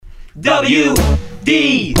W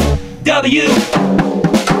D W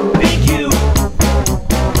Big Q.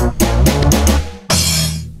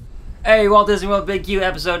 Hey, Walt Disney World Big Q,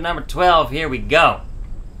 episode number 12. Here we go.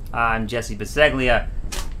 I'm Jesse Biseglia,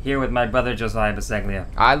 here with my brother Josiah Biseglia.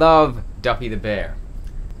 I love Duffy the Bear.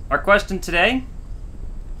 Our question today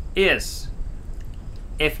is,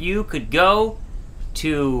 if you could go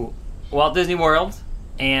to Walt Disney World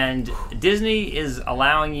and Disney is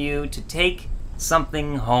allowing you to take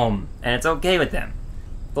something home, and it's okay with them,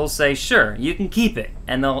 they'll say, sure, you can keep it,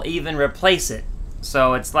 and they'll even replace it.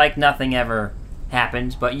 So it's like nothing ever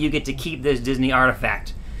happened, but you get to keep this Disney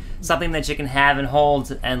artifact, something that you can have and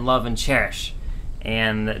hold and love and cherish.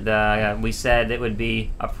 And we said it would be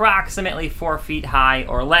approximately 4 feet high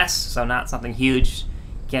or less, so not something huge.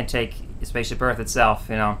 Can't take Spaceship Earth itself,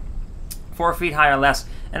 4 feet high or less,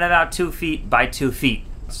 and about 2 feet by 2 feet.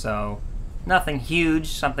 So nothing huge,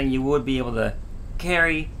 something you would be able to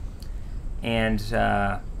carry, and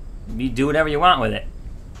you do whatever you want with it.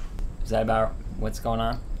 Is that about what's going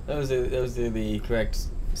on? Those are the correct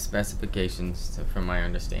specifications, from my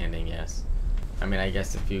understanding. Yes. I mean, I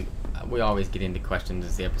guess we always get into questions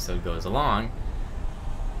as the episode goes along.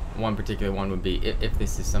 One particular one would be if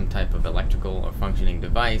this is some type of electrical or functioning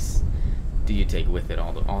device, do you take with it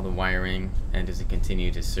all the wiring, and does it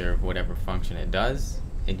continue to serve whatever function it does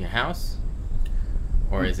in your house,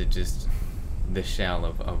 or is it just the shell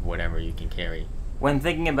of whatever you can carry? When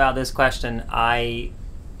thinking about this question, I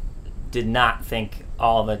did not think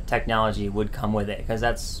all the technology would come with it, because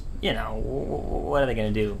that's, what are they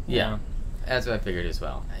going to do? Yeah. That's what I figured as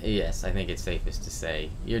well. Yes, I think it's safest to say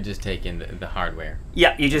you're just taking the hardware.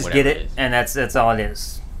 Yeah, you just get it, and that's all it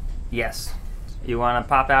is. Yes. You want to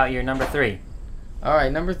pop out your number 3? All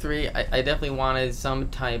right, number 3, I definitely wanted some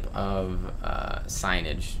type of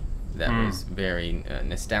signage that was very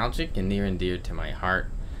nostalgic and near and dear to my heart.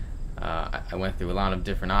 I went through a lot of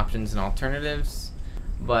different options and alternatives,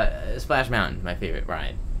 but Splash Mountain, my favorite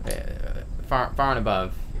ride, far and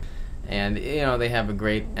above. And, they have a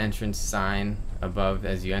great entrance sign above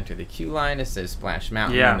as you enter the queue line. It says Splash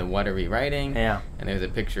Mountain in the watery writing. Yeah. And there's a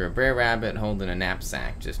picture of Brer Rabbit holding a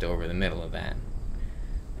knapsack just over the middle of that.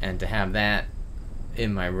 And to have that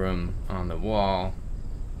in my room on the wall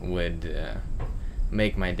would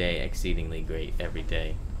make my day exceedingly great every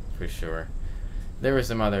day, for sure. There were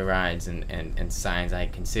some other rides and signs I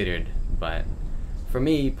considered, but for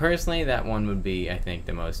me, personally, that one would be, I think,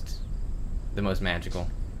 the most magical.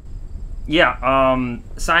 Yeah,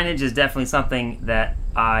 signage is definitely something that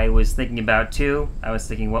I was thinking about too. I was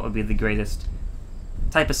thinking what would be the greatest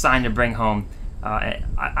type of sign to bring home.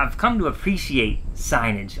 I've come to appreciate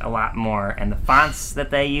signage a lot more, and the fonts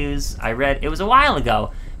that they use. I read, it was a while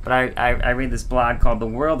ago, but I read this blog called The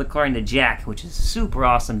World According to Jack, which is a super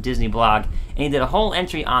awesome Disney blog, and he did a whole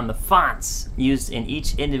entry on the fonts used in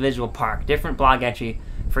each individual park, different blog entry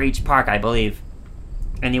for each park, I believe.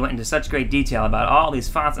 And he went into such great detail about all these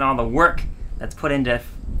fonts and all the work that's put into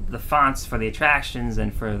the fonts for the attractions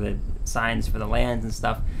and for the signs for the lands and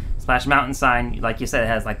stuff. Splash Mountain sign, like you said, it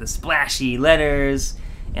has like the splashy letters,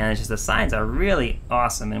 and it's just the signs are really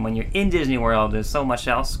awesome. And when you're in Disney World, there's so much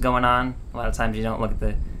else going on. A lot of times you don't look at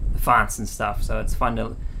the fonts and stuff, so it's fun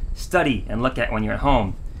to study and look at when you're at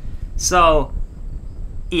home. So,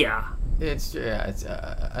 yeah. It's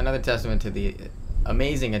another testament to the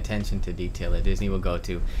amazing attention to detail that Disney will go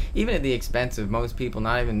to, even at the expense of most people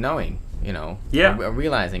not even knowing, or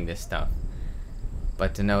realizing this stuff.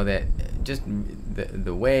 But to know that just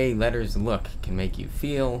the way letters look can make you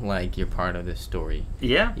feel like you're part of the story.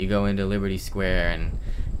 Yeah. You go into Liberty Square and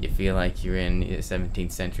you feel like you're in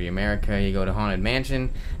 17th century America. You go to Haunted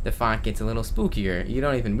Mansion, the font gets a little spookier. You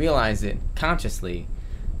don't even realize it consciously,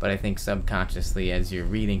 but I think subconsciously, as you're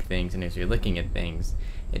reading things and as you're looking at things,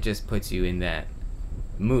 it just puts you in that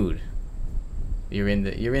mood. You're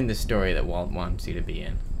in the story that Walt wants you to be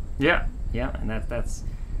in. Yeah, and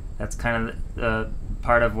that's kind of the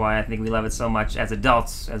part of why I think we love it so much as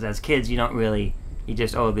adults. As kids, you don't really,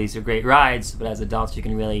 these are great rides, but as adults you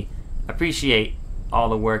can really appreciate all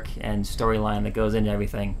the work and storyline that goes into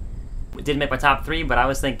everything. It didn't make my top 3, but I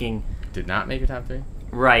was thinking... Did not make your top 3?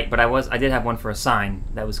 Right, but I did have one for a sign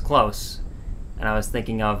that was close, and I was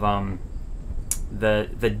thinking of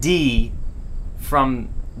the D from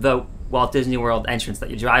the Walt Disney World entrance that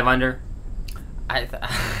you drive under.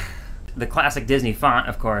 The classic Disney font,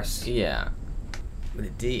 of course. Yeah. With a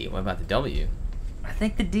D, what about the W? I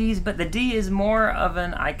think the D is more of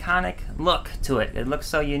an iconic look to it. It looks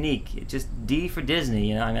so unique. It's just D for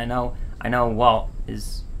Disney, I mean, I know Walt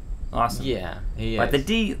is awesome. Yeah, he is. But the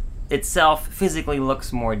D itself physically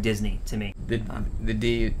looks more Disney to me. The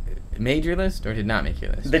D made your list or did not make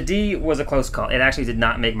your list? The D was a close call. It actually did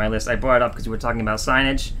not make my list. I brought it up because we were talking about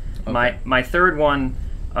signage. Okay. My third one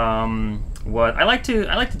was I like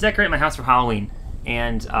to decorate my house for Halloween,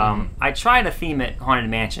 and I try to theme it Haunted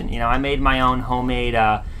Mansion. You know, I made my own homemade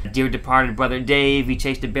Dear Departed Brother Dave. He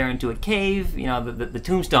chased a bear into a cave. You know, the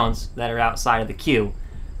tombstones that are outside of the queue.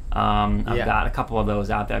 I've got a couple of those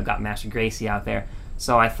out there. I've got Master Gracie out there.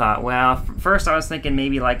 So I thought, well, first I was thinking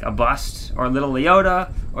maybe like a bust or Little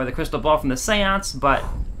Leota or the crystal ball from the seance, but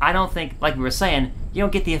I don't think, like we were saying, you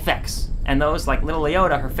don't get the effects. And those, like Little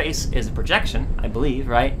Leota, her face is a projection, I believe,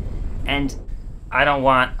 right? And I don't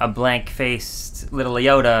want a blank-faced Little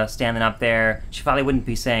Leota standing up there. She probably wouldn't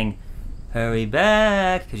be saying, hurry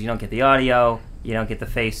back, because you don't get the audio, you don't get the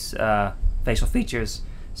facial features.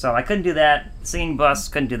 So I couldn't do that. Singing bus,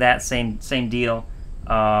 couldn't do that, same deal.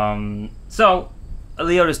 So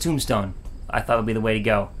Leota's tombstone, I thought would be the way to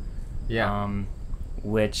go. Yeah.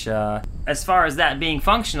 Which, as far as that being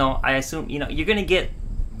functional, I assume, you know, you're going to get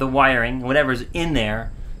the wiring, whatever's in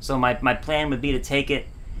there. So my plan would be to take it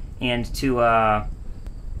and to,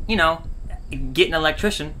 you know, get an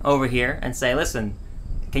electrician over here and say, listen,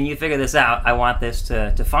 can you figure this out? I want this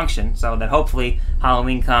to function so that hopefully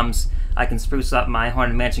Halloween comes, I can spruce up my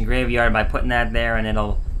Haunted Mansion graveyard by putting that there, and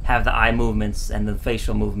it'll have the eye movements and the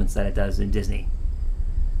facial movements that it does in Disney.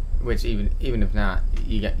 Which even if not,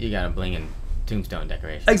 you got a blinging tombstone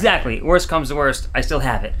decoration. Exactly. Worst comes to worst, I still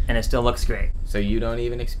have it, and it still looks great. So you don't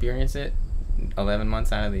even experience it 11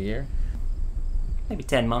 months out of the year? Maybe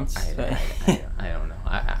 10 months. I don't know.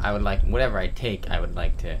 I would like, whatever I take, I would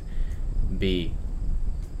like to be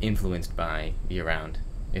influenced by year-round,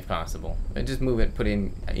 if possible. And just move it, put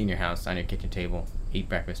it in your house, on your kitchen table, eat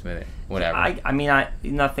breakfast with it, whatever. I mean,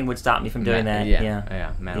 nothing would stop me from doing that.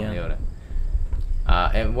 Yeah, Madame Leota.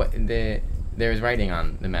 And there's writing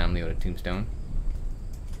on the Madame Leota tombstone.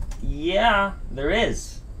 Yeah, there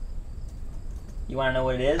is. You want to know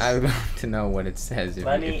what it is? I would love to know what it says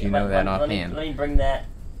if you know that offhand. Let me bring that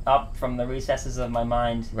up from the recesses of my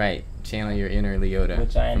mind. Right, channel your inner Leota,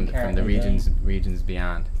 which I am from the regions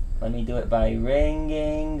beyond. Let me do it by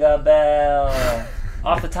ringing a bell.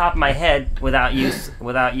 Off the top of my head, without use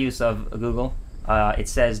of Google, it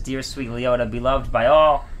says, "Dear sweet Leota, beloved by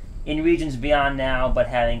all, in regions beyond now, but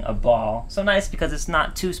having a ball." So nice because it's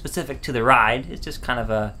not too specific to the ride. It's just kind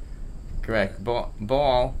of a... Correct.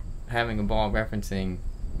 Ball, having a ball referencing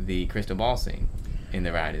the crystal ball scene in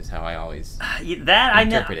the ride is how I always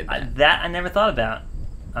interpreted that. That I never thought about.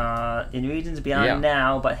 In regions beyond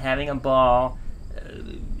now, but having a ball...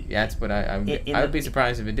 that's what I would be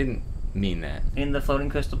surprised if it didn't mean that. In the floating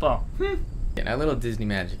crystal ball. A little Disney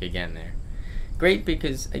magic again there. Great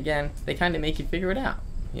because, again, they kind of make you figure it out.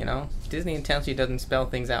 You know, Disney intentionally doesn't spell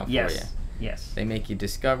things out for you. Yes. They make you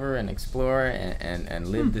discover and explore and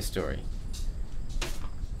live the story.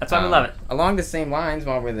 That's why we love it. Along the same lines,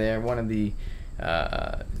 while we're there, one of the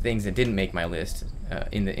things that didn't make my list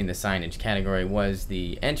in the signage category was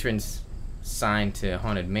the entrance sign to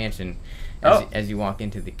Haunted Mansion. As you walk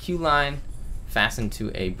into the queue line, fastened to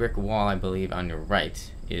a brick wall, I believe, on your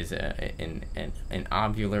right, is an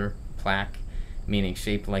ovular plaque, meaning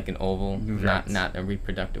shaped like an oval, not a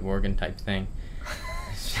reproductive organ type thing.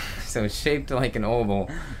 So it's shaped like an oval.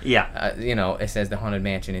 Yeah. It says the Haunted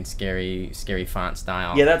Mansion in scary font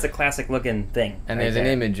style. Yeah, that's a classic looking thing. And there's an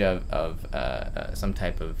image of some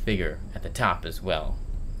type of figure at the top as well,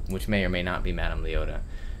 which may or may not be Madame Leota,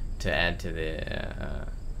 to add to the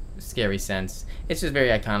scary sense. It's just very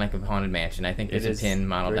iconic of Haunted Mansion. I think there's a pin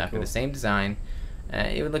modeled after the same design.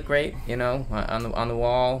 It would look great, on the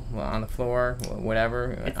wall, on the floor,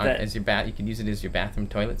 whatever. As your you could use it as your bathroom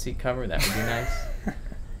toilet seat cover. That would be nice.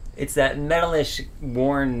 It's that metalish,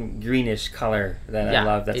 worn greenish color that I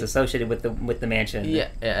love. That's associated with the mansion.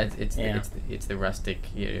 It's the rustic,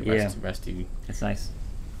 rusty. It's nice.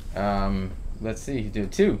 Let's see. You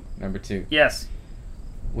do number 2. Yes.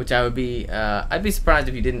 Which I'd be surprised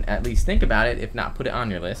if you didn't at least think about it, if not put it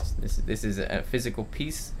on your list. This is a physical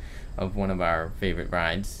piece of one of our favorite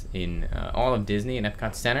rides in all of Disney in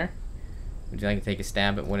Epcot Center. Would you like to take a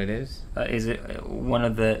stab at what it is? Is it one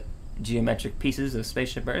of the geometric pieces of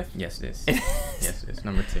Spaceship Earth? Yes, it is. Yes, it is.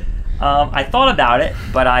 Number 2. I thought about it,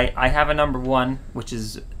 but I have a number 1, which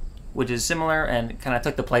is similar and kind of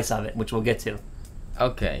took the place of it, which we'll get to.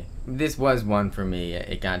 Okay, this was one for me.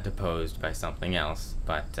 It got deposed by something else,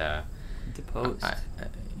 but deposed,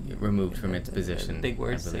 removed from its position. Big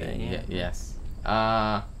words today. Yes.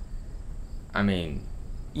 I mean,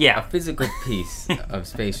 a physical piece of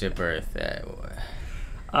Spaceship Earth.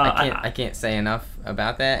 I can't say enough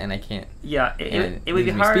about that, and I can't. Yeah, it would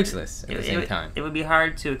be hard. Speechless at the same time. It would be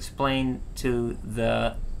hard to explain to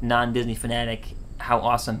the non-Disney fanatic how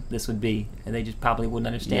awesome this would be, and they just probably wouldn't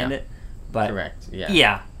understand Yeah. it. But Correct. Yeah.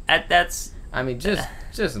 yeah, that's I mean, just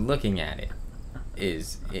looking at it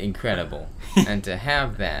is incredible, and to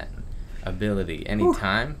have that ability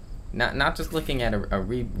anytime, not just looking at a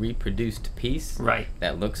reproduced piece right.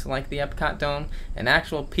 that looks like the Epcot Dome, an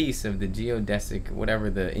actual piece of the geodesic, whatever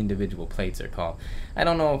the individual plates are called. I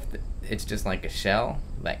don't know if it's just like a shell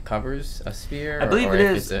that covers a sphere, I believe or it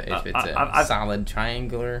if is. it's a solid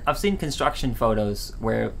triangular. I've seen construction photos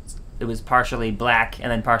where it was partially black and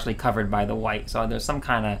then partially covered by the white. So there's some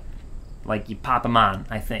kind of, like, you pop them on,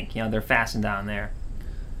 I think. You know, they're fastened down there.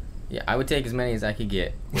 Yeah, I would take as many as I could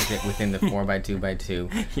get within the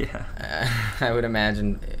 4x2x2. Yeah. I would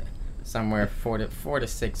imagine somewhere four to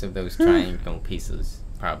six of those triangle pieces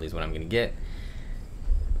probably is what I'm going to get.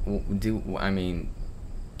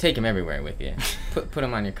 Take them everywhere with you. Put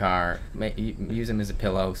them on your car. Use them as a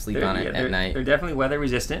pillow. Sleep on it at night. They're definitely weather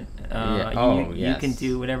resistant. Yeah. You can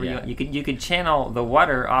do whatever Yeah. you could channel the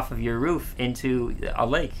water off of your roof into a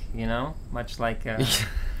lake. You know, much like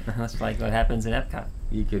much like what happens in Epcot.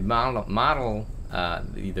 You could model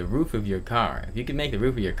the roof of your car. If you could make the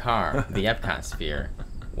roof of your car the Epcot sphere,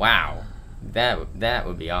 wow, that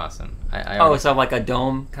would be awesome. So like a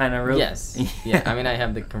dome kind of roof. Yes. Yeah. I mean, I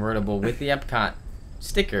have the convertible with the Epcot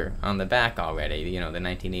sticker on the back already. You know, the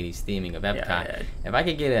 1980s theming of Epcot. Yeah. If I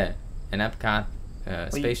could get an Epcot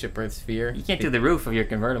Spaceship Earth sphere, you can't do the roof of your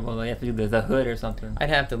convertible, though. You have to do the hood or something. I'd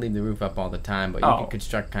have to leave the roof up all the time, but you could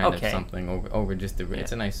construct kind of something over just the roof. Yeah.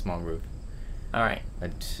 It's a nice small roof. All right.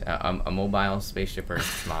 A mobile Spaceship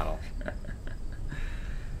Earth model.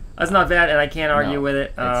 That's not bad, and I can't argue with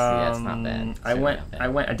it. It's not bad. I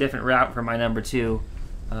went a different route for my number 2.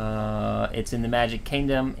 It's in the Magic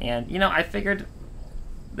Kingdom, and I figured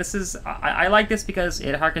this is I like this because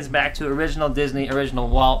it harkens back to original Disney, original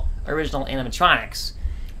Walt, original animatronics,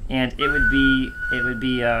 and it would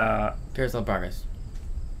be Carousel Progress.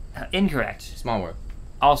 Incorrect. Small World.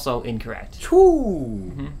 Also incorrect.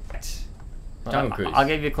 Choo. Mm-hmm. Jungle Cruise. I'll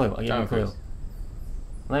give you a clue. Jungle Cruise.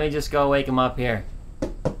 Let me just go wake him up here.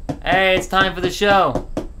 Hey, it's time for the show.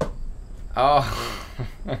 Oh.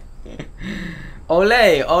 Ole.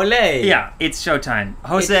 Yeah, it's showtime.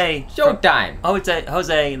 Jose. It's showtime.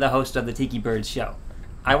 Jose, the host of the Tiki Birds show.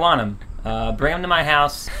 I want him. Bring him to my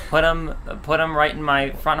house. Put him right in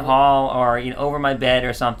my front hall or over my bed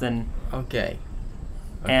or something. Okay.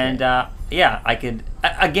 And I could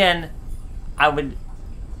again.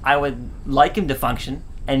 I would like him to function,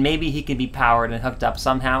 and maybe he could be powered and hooked up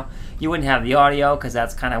somehow. You wouldn't have the audio because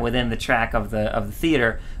that's kind of within the track of the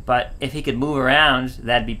theater. But if he could move around,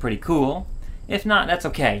 that'd be pretty cool. If not, that's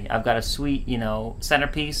okay. I've got a sweet,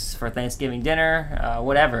 centerpiece for Thanksgiving dinner,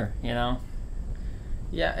 whatever,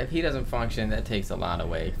 Yeah, if he doesn't function, that takes a lot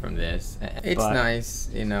away from this. It's nice,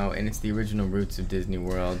 and it's the original roots of Disney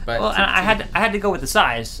World. But I had to go with the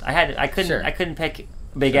size. I couldn't pick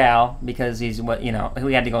Big Al because he's we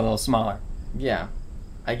had to go a little smaller. Yeah,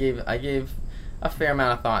 I gave a fair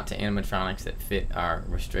amount of thought to animatronics that fit our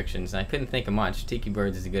restrictions. I couldn't think of much. Tiki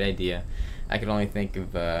Birds is a good idea. I could only think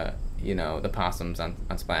of the possums on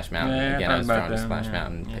Splash Mountain. Yeah, again, I was drawn to Splash yeah.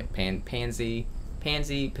 Mountain. Yeah.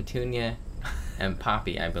 Pansy, Petunia, and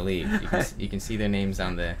Poppy, I believe. You can see their names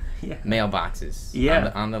on the mailboxes.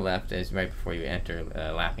 Yeah. On the left, is right before you enter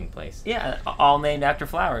Laughing Place. Yeah, all named after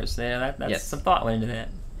flowers. That's some thought went into that.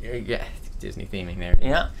 Yeah, Disney theming there.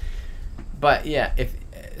 Yeah. But yeah, if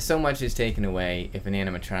so much is taken away if an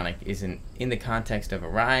animatronic isn't in the context of a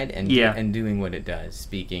ride and doing what it does,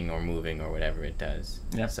 speaking or moving or whatever it does.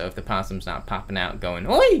 Yeah. So if the possum's not popping out going,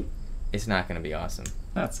 oi, it's not going to be awesome.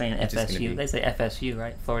 I'm not saying FSU. They say FSU,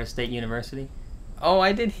 right? Florida State University. Oh,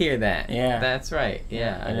 I did hear that. Yeah. That's right.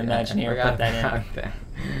 Yeah. An Imagineer put that in.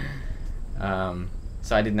 That.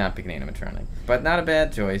 So I did not pick an animatronic. But not a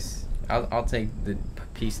bad choice. I'll take the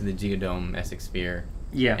piece of the Geodome Essex Sphere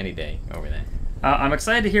any day over that. I'm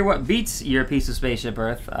excited to hear what beats your pice of Spaceship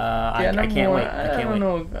Earth. I can't wait. I don't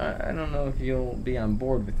know if you'll be on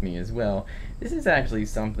board with me as well. This is actually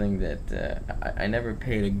something that I never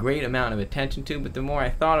paid a great amount of attention to, but the more I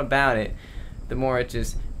thought about it, the more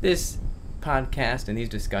this podcast and these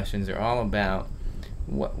discussions are all about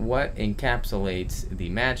what encapsulates the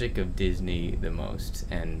magic of Disney the most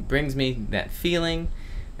and brings me that feeling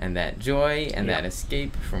and that joy and that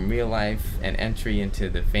escape from real life and entry into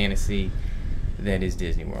the fantasy that is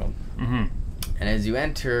Disney World. Mm-hmm. And as you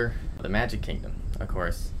enter the Magic Kingdom, of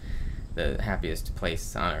course, the happiest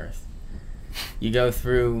place on earth, you go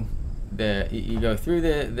through you go through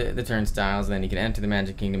the turnstiles, then you can enter the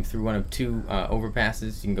Magic Kingdom through one of two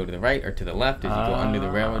overpasses. You can go to the right or to the left as you go under the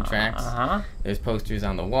railroad tracks. There's posters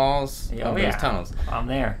on the walls of those tunnels. I'm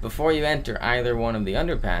there. Before you enter either one of the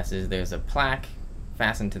underpasses, there's a plaque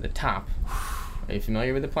fastened to the top. Are you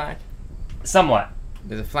familiar with the plaque? Somewhat.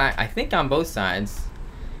 There's a plaque, I think, on both sides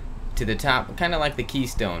to the top, kind of like the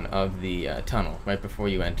keystone of the tunnel right before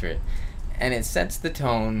you enter it. And it sets the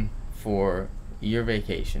tone for your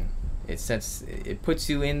vacation. It puts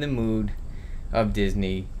you in the mood of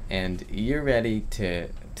Disney, and you're ready to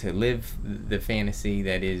live the fantasy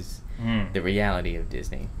that is the reality of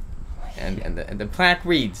Disney. And the plaque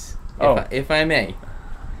reads, if I may,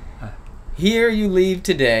 here you leave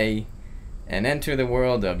today and enter the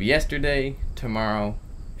world of yesterday, tomorrow,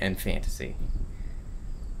 and fantasy.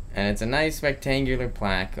 And it's a nice rectangular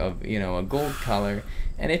plaque of, a gold color.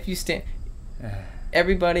 And if you stand...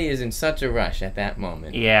 Everybody is in such a rush at that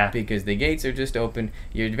moment. Yeah. Because the gates are just open.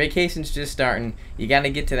 Your vacation's just starting. You got to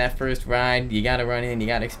get to that first ride. You got to run in. You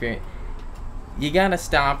got to experience. You got to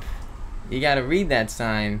stop. You got to read that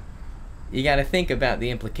sign. You got to think about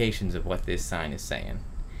the implications of what this sign is saying.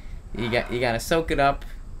 You got to soak it up.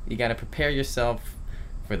 You got to prepare yourself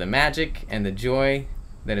for the magic and the joy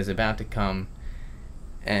that is about to come.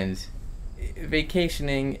 And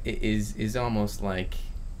vacationing is almost like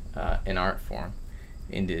an art form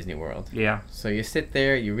in Disney World. Yeah. So you sit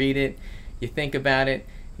there, you read it, you think about it,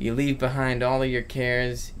 you leave behind all of your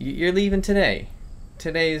cares. You're leaving today.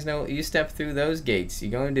 Today is you step through those gates, you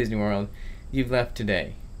go to Disney World, you've left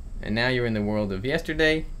today. And now you're in the world of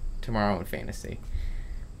yesterday, tomorrow, and fantasy.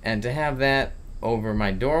 And to have that over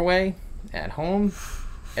my doorway at home,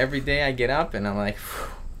 every day I get up and I'm like,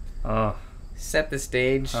 set the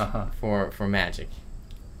stage for magic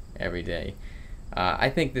every day. I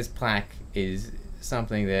think this plaque is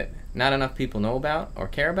something that not enough people know about or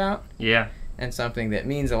care about. Yeah. And something that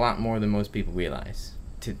means a lot more than most people realize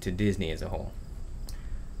to Disney as a whole.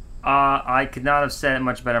 I could not have said it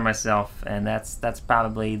much better myself, and that's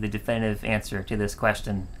probably the definitive answer to this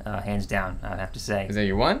question, hands down. I'd have to say. Is that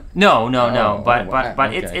your one? No. But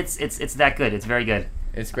okay. it's that good. It's very good.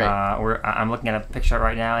 It's great. I'm looking at a picture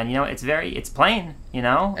right now, and it's plain.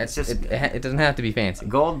 It's just it doesn't have to be fancy.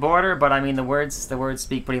 Gold border, but I mean the words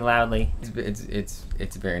speak pretty loudly.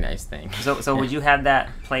 It's a very nice thing. So would you have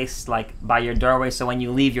that placed like by your doorway, so when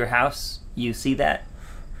you leave your house, you see that?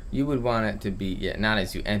 You would want it to be not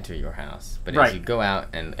as you enter your house, but right. as you go out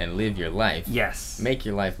and live your life. Yes. Make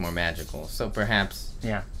your life more magical. So perhaps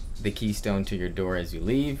the keystone to your door as you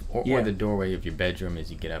leave, or the doorway of your bedroom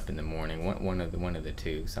as you get up in the morning. One of the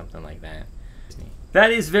two, something like that.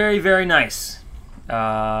 That is very, very nice.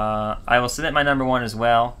 I will submit my number one as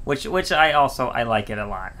well, which I like it a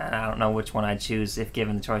lot. I don't know which one I'd choose if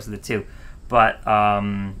given the choice of the two, but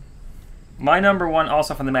my number one,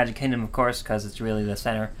 also from the Magic Kingdom, of course, because it's really the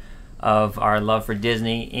center of our love for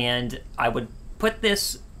Disney, and I would put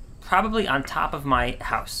this probably on top of my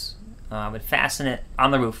house. I would fasten it on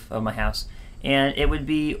the roof of my house, and it would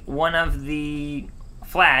be one of the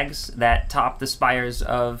flags that top the spires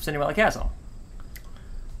of Cinderella Castle.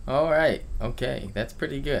 All right. Okay, that's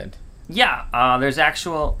pretty good. Yeah, there's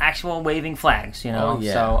actual waving flags, Oh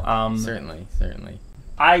yeah. So certainly.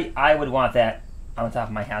 I would want that on the top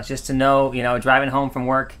of my house, just to know, driving home from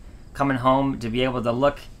work, coming home, to be able to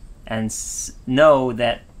look and know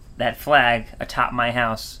that flag atop my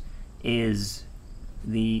house is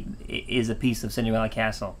a piece of Cinderella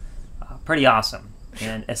Castle. Pretty awesome,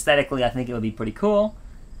 and aesthetically, I think it would be pretty cool.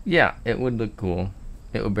 Yeah, it would look cool.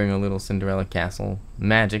 It would bring a little Cinderella Castle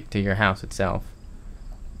magic to your house itself.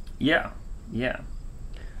 Yeah,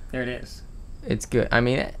 there it is. It's good. I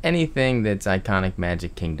mean, anything that's iconic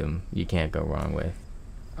Magic Kingdom, you can't go wrong with.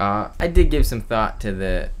 I did give some thought to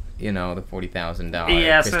the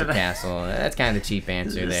 $40,000 Crystal Castle. That's kind of the cheap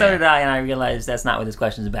answer there. So did I, and I realized that's not what this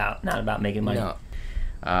question's about. Not about making money. No.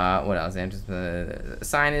 What else?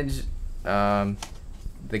 Signage.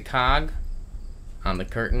 The cog on the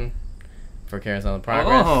curtain for Carousel of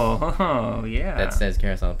Progress. Oh, yeah. That says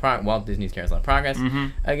Walt Disney's Carousel of Progress. Mm-hmm.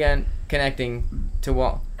 Again, connecting to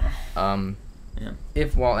Walt.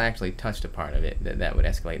 If Walt actually touched a part of it, that would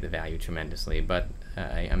escalate the value tremendously. But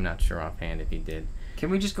I'm not sure offhand if he did. Can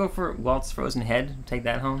we just go for Walt's frozen head? Take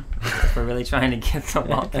that home? If we're really trying to get the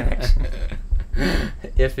Walt connection.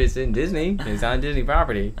 If it's in Disney, it's on Disney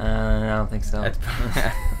property. I don't think so.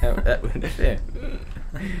 That would fit.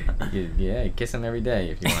 Kiss him every day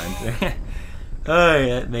if you wanted to. Oh,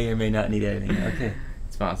 yeah, it may or may not need editing. Okay.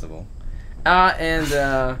 It's possible.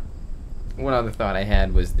 And one other thought I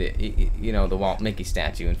had was the Walt Mickey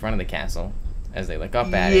statue in front of the castle as they look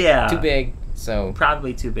up at it. Too big, So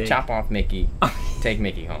Probably too big. chop off Mickey, take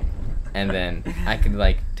Mickey home, and then I could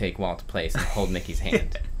like take Walt's place and hold Mickey's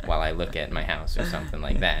hand while I look at my house or something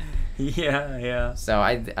like that. Yeah. So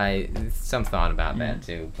I some thought about that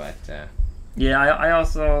too, but Yeah, I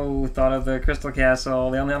also thought of the Crystal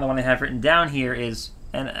Castle. The only other one I have written down here is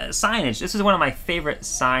signage. This is one of my favorite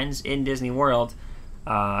signs in Disney World.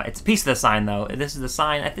 It's a piece of the sign, though. This is the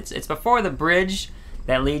sign. It's before the bridge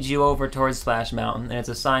that leads you over towards Splash Mountain, and it's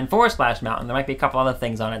a sign for Splash Mountain. There might be a couple other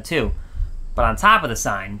things on it, too. But on top of the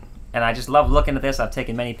sign, and I just love looking at this, I've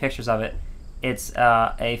taken many pictures of it, it's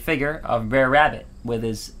a figure of Brer Rabbit with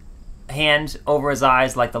his hand over his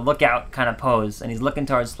eyes like the lookout kind of pose, and he's looking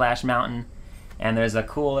towards Splash Mountain. And there's a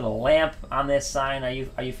cool little lamp on this sign.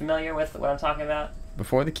 Are you familiar with what I'm talking about?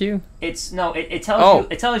 before the queue. It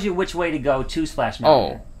tells you which way to go to Splash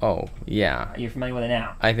Mountain. Oh, yeah. Are you familiar with it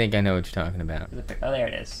now? I think I know what you're talking about. Oh, there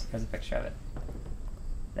it is. There's a picture of it.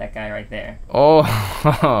 That guy right there. Oh,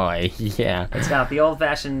 yeah. It's got the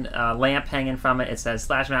old-fashioned lamp hanging from it. It says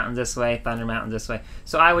Splash Mountain this way, Thunder Mountain this way.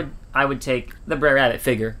 So I would take the Brer Rabbit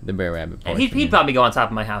figure. The Brer Rabbit portion. And he'd probably go on top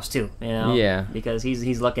of my house too, you know? Yeah. Because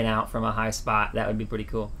he's looking out from a high spot. That would be pretty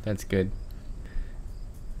cool. That's good.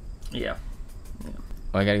 Yeah.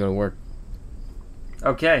 Well, I gotta go to work,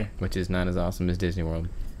 Okay. which is not as awesome as Disney World.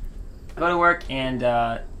 Go to work and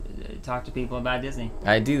talk to people about Disney.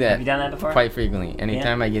 I do that Have you done that before? quite frequently.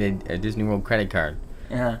 Anytime I get a Disney World credit card,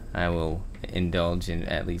 Uh-huh. I will indulge in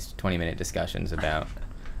at least 20-minute discussions about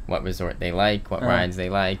what resort they like, what rides they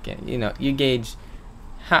like, and you gauge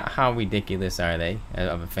how ridiculous are they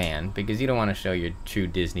of a fan, because you don't want to show your true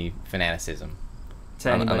Disney fanaticism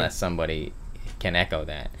unless somebody can echo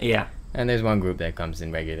that. Yeah. And there's one group that comes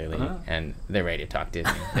in regularly, and they're ready to talk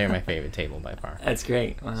Disney. They're my favorite table by far. That's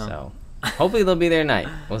great. Wow. So hopefully they'll be there tonight.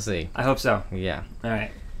 We'll see. I hope so. Yeah. All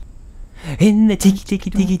right. In the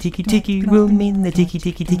tiki room, in the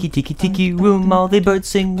tiki room, all the birds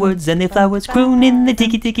sing words and the flowers croon in the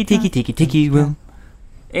tiki room.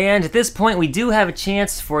 And at this point, we do have a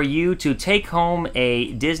chance for you to take home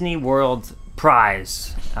a Disney World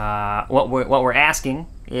prize. What we're asking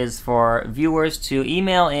is for viewers to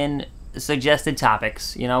email in suggested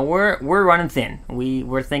topics. We're running thin.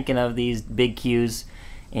 We're thinking of these big queues,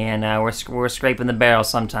 and we're scraping the barrel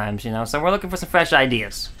sometimes. So we're looking for some fresh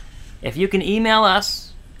ideas. If you can email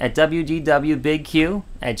us at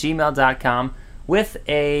wdwbigq@gmail.com with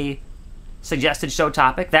a suggested show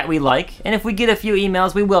topic that we like, and if we get a few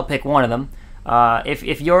emails, we will pick one of them.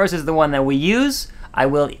 If yours is the one that we use, I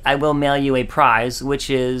will mail you a prize, which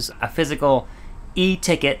is a physical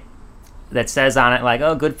e-ticket that says on it, like,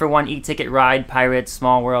 good for one e-ticket ride, Pirates,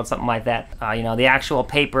 Small World, something like that. The actual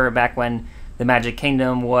paper back when the Magic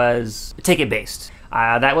Kingdom was ticket-based.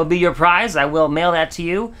 That will be your prize. I will mail that to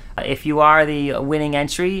you. If you are the winning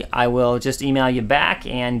entry, I will just email you back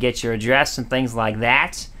and get your address and things like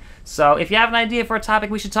that. So if you have an idea for a topic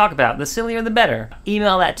we should talk about, the sillier the better,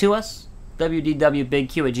 email that to us,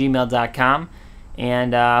 wdwbigq@gmail.com,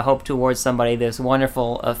 and hope to award somebody this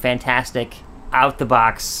wonderful, fantastic,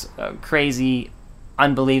 out-the-box, crazy,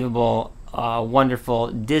 unbelievable, wonderful,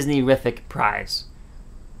 Disney-rific prize.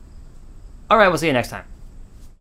 All right, we'll see you next time.